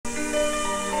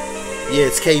Yeah,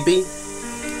 it's KB.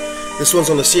 This one's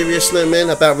on a serious note, man,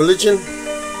 about religion.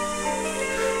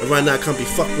 And right now I can't be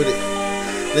fucked with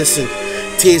it. Listen.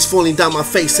 Tears falling down my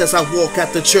face as I walk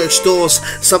out the church doors.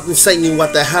 Something saying,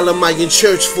 what the hell am I in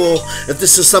church for? If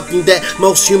this is something that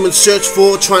most humans search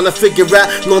for, trying to figure out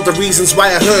none of the reasons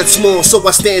why it hurts more. So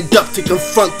I stand up to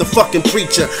confront the fucking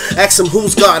preacher. Ask him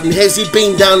who's God and has he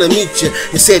been down to meet you?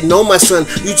 He said, no my son,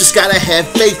 you just gotta have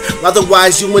faith.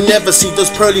 Otherwise you will never see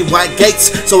those pearly white gates.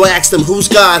 So I asked him, who's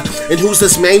God and who's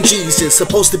this man Jesus?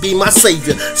 Supposed to be my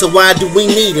savior, so why do we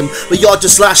need him? But y'all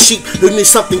just lost sheep who need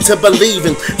something to believe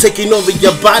in. Taking over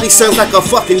your body sounds like a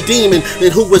fucking demon.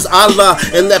 Then who is Allah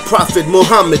and that prophet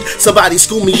Muhammad? Somebody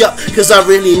school me up, cause I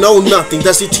really know nothing.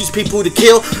 Does he teach people to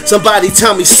kill? Somebody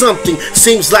tell me something.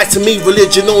 Seems like to me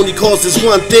religion only causes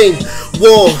one thing: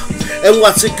 war. And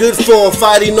what's it good for?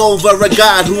 Fighting over a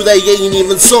God who they ain't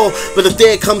even saw. But if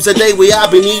there comes a day where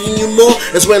I've been eating you more,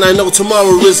 that's when I know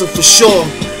tomorrow isn't for sure.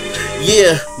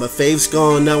 Yeah, my faith's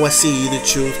gone, now I see the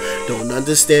truth. Don't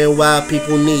understand why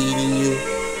people needing you.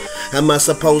 Am I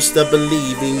supposed to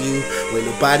believe in you when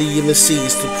nobody even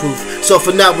sees the proof? So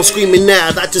for now I'm screaming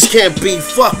out, I just can't be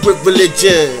fucked with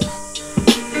religion.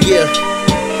 Yeah,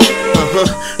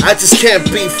 I just can't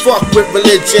be fucked with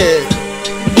religion.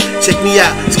 Check me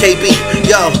out, it's KB.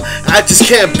 Yo, I just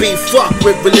can't be fucked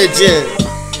with religion.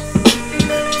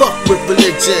 Fuck with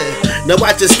religion. No,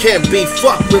 I just can't be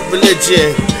fucked with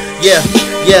religion. Yeah,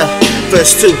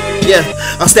 verse 2. Yeah,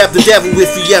 I'll stab the devil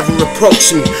if he ever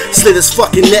approach me. Slit his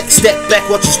fucking neck, step back,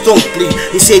 watch his throat bleed.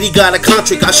 He said he got a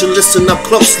contract, I should listen up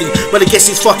closely. But I guess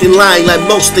he's fucking lying like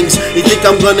most things. You think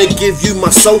I'm gonna give you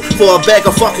my soul for a bag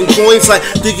of fucking coins? Like,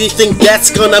 do you think that's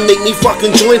gonna make me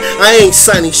fucking join? I ain't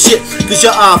signing shit, cause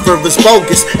your offer is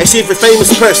bogus. Actually, every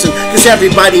famous person, cause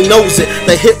everybody knows it.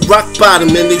 They hit rock bottom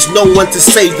and there's no one to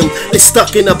save them. They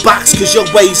stuck in a box cause your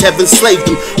ways have enslaved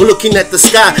them. We're looking at the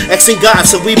sky, asking God,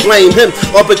 so we blame him.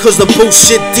 Or because the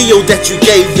bullshit deal that you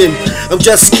gave them. I'm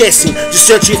just guessing, just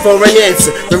searching for an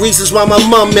answer. The reasons why my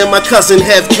mom and my cousin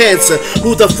have cancer.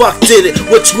 Who the fuck did it?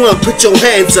 Which one? Put your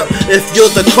hands up. If you're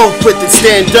the culprit, then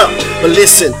stand up. But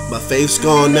listen, my faith's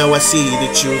gone, now I see the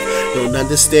truth. Don't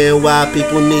understand why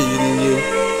people needing you.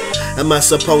 Am I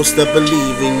supposed to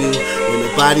believe in you when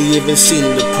nobody even seen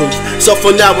the proof? So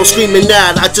for now I'm screaming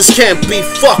out, I just can't be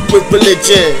fucked with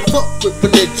religion. Fuck with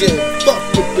religion, fuck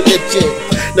with religion.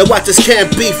 Now I just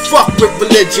can't be fucked with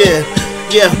religion.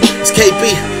 Yeah, it's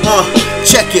KB,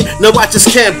 check it. No, I just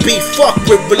can't be fucked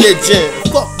with religion.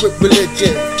 Fuck with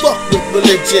religion, fuck with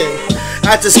religion.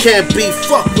 I just can't be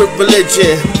fucked with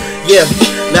religion. Yeah,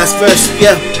 last verse,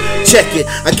 yeah. Check it,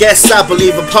 I guess I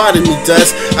believe a part of me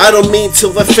does. I don't mean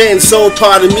to offend, so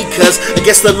pardon me, cuz I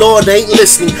guess the Lord ain't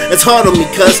listening. It's hard on me,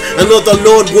 cuz I know the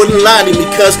Lord wouldn't lie to me,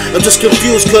 cuz I'm just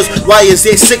confused, cuz why is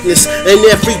there sickness and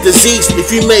every disease?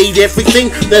 If you made everything,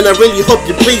 then I really hope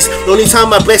you please. The only time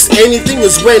I bless anything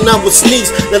is when I would sneeze.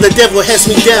 Now the devil has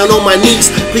me down on my knees.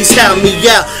 Please help me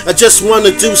out, I just want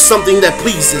to do something that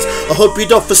pleases. I hope you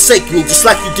don't forsake me, just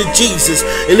like you did Jesus.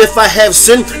 And if I have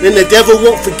sinned, then the devil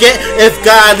won't forget. If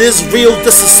God is real,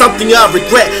 this is something I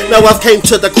regret. Now I've came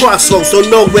to the crossroads,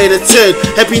 don't know where to turn.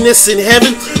 Happiness in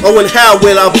heaven or in hell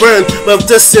will I burn? But if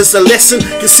this is a lesson,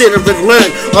 consider it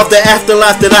learned of the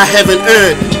afterlife that I haven't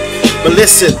earned. But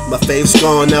listen, my faith's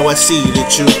gone, now I see the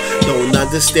truth. Don't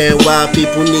understand why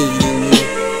people needing you.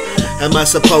 Am I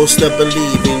supposed to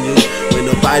believe in you when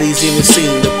nobody's even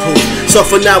seen the proof? So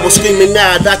for now I'm screaming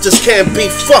out, I just can't be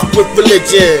fucked with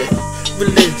religion.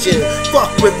 Religion,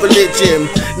 fuck with religion.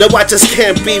 No, I just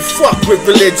can't be fucked with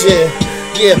religion.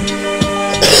 Yeah.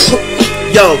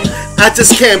 Yo, I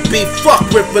just can't be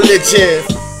fucked with religion.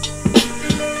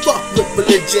 Fuck with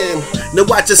religion. No,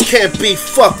 I just can't be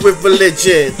fucked with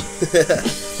religion.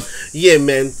 Yeah,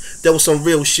 man, that was some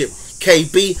real shit.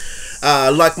 KB,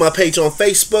 like my page on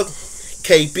Facebook,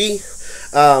 KB.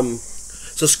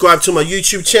 Subscribe to my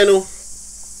YouTube channel,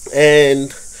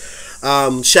 and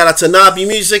shout out to Nabi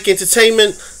Music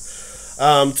Entertainment,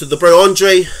 to the bro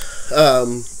Andre,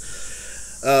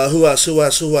 who else?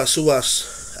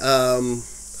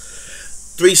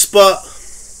 3 Spot,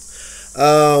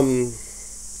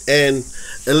 and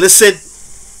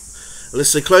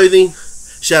Illicit Clothing.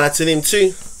 Shout out to them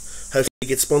too. Hopefully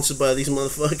get sponsored by these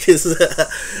motherfuckers.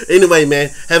 Anyway,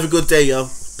 man, have a good day, y'all.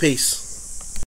 Peace.